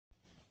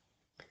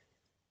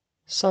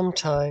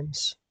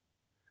Sometimes,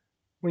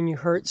 when you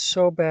hurt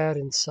so bad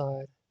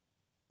inside,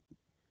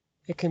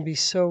 it can be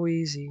so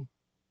easy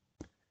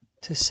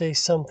to say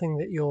something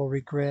that you'll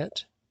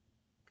regret,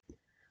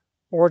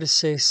 or to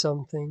say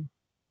something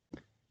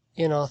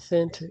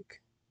inauthentic,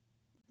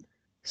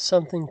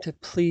 something to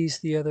please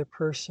the other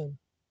person.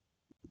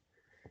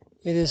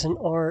 It is an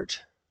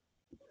art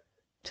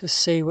to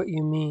say what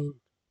you mean,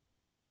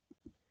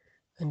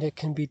 and it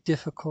can be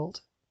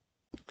difficult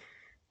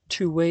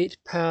to wait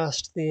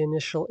past the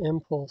initial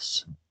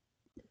impulse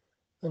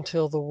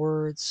until the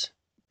words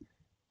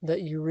that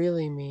you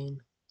really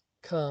mean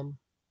come.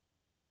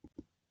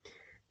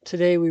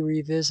 Today we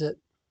revisit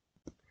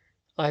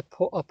a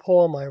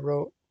poem I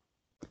wrote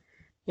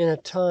in a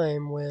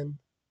time when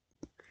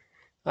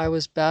I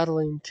was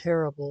battling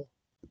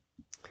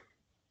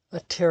a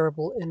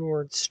terrible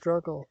inward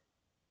struggle,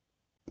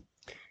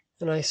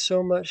 and I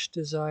so much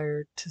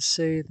desired to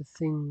say the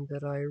thing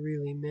that I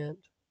really meant.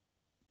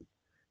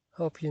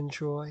 Hope you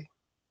enjoy.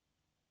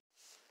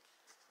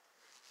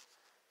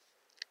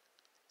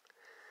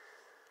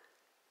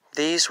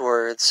 These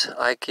words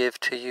I give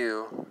to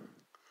you,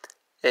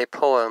 a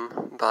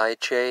poem by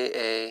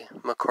J.A.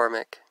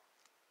 McCormick.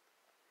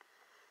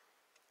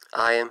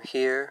 I am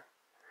here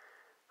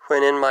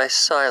when in my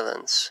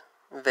silence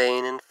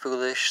vain and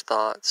foolish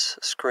thoughts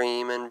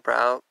scream and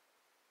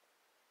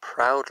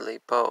proudly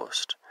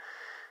boast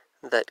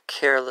that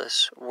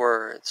careless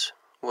words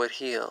would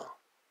heal.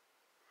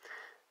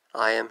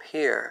 I am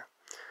here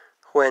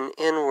when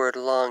inward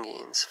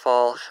longings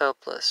fall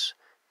helpless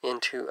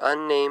into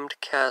unnamed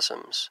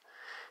chasms,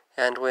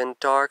 and when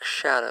dark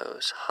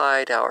shadows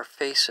hide our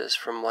faces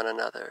from one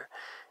another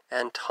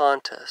and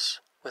taunt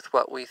us with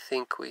what we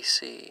think we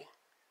see.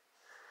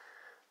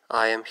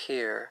 I am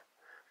here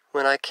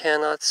when I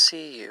cannot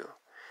see you,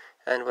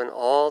 and when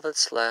all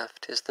that's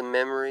left is the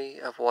memory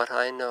of what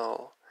I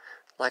know.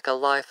 Like a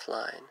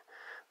lifeline,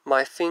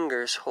 my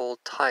fingers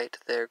hold tight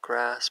their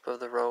grasp of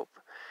the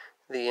rope,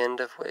 the end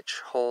of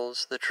which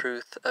holds the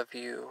truth of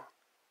you.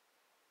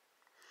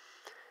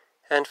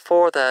 And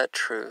for that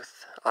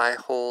truth I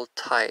hold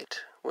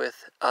tight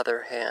with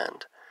other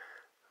hand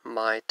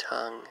my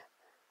tongue,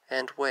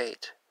 and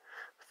wait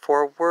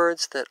for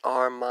words that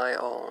are my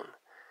own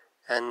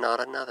and not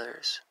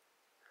another's.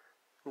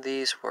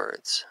 These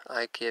words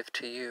I give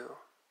to you.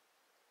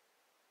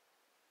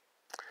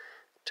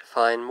 To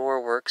find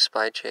more works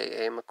by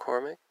J.A.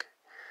 McCormick,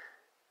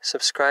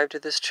 subscribe to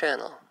this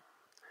channel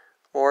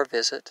or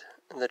visit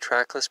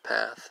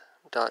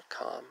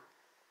thetracklesspath.com.